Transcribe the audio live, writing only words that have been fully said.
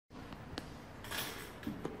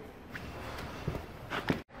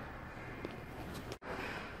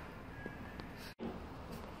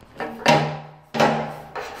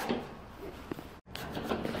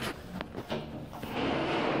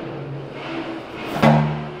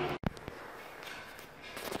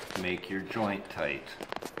make your joint tight.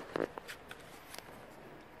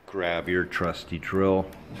 Grab your trusty drill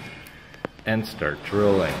and start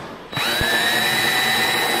drilling.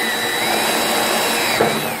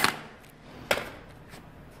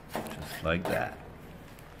 Just like that.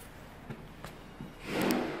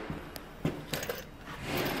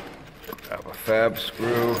 Grab a fab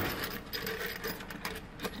screw.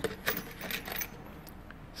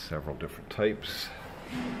 Several different types.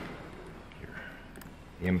 Your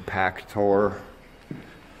impactor.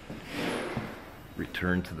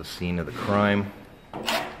 Return to the scene of the crime.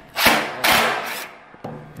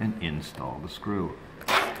 And install the screw.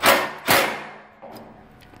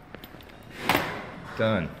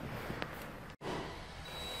 Done.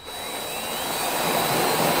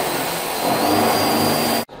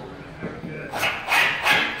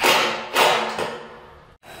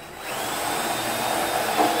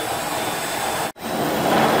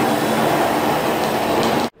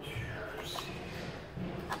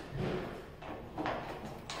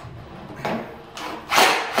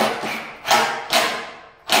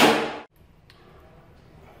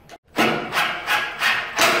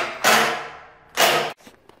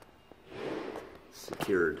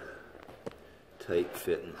 Secured, tight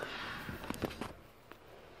fitting.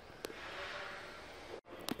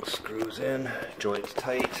 Screws in, joints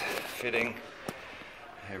tight, fitting.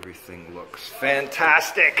 Everything looks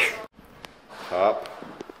fantastic. Top,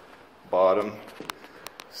 bottom,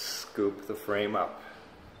 scoop the frame up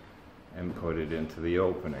and put it into the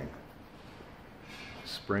opening.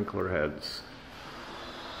 Sprinkler heads.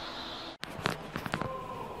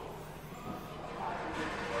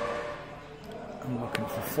 I'm looking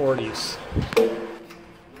for 40s.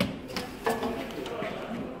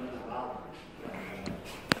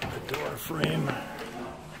 The door frame.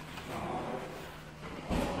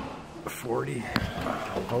 40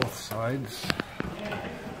 on both sides.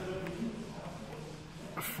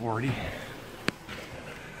 40.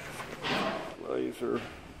 Laser.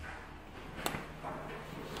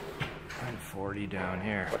 And 40 down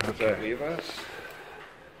here. What does that leave us?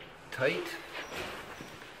 Tight.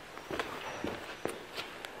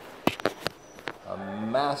 A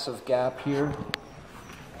massive gap here,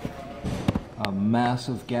 a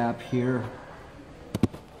massive gap here,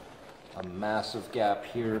 a massive gap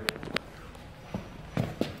here,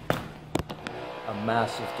 a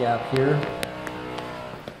massive gap here,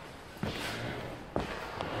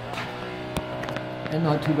 and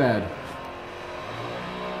not too bad.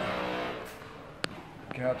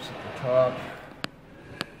 Gaps at the top,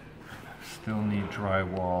 still need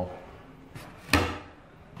drywall.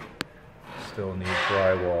 Still need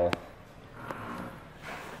drywall.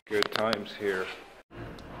 Good times here.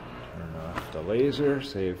 Turn off the laser,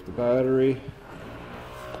 save the battery.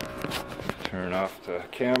 Turn off the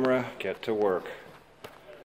camera, get to work.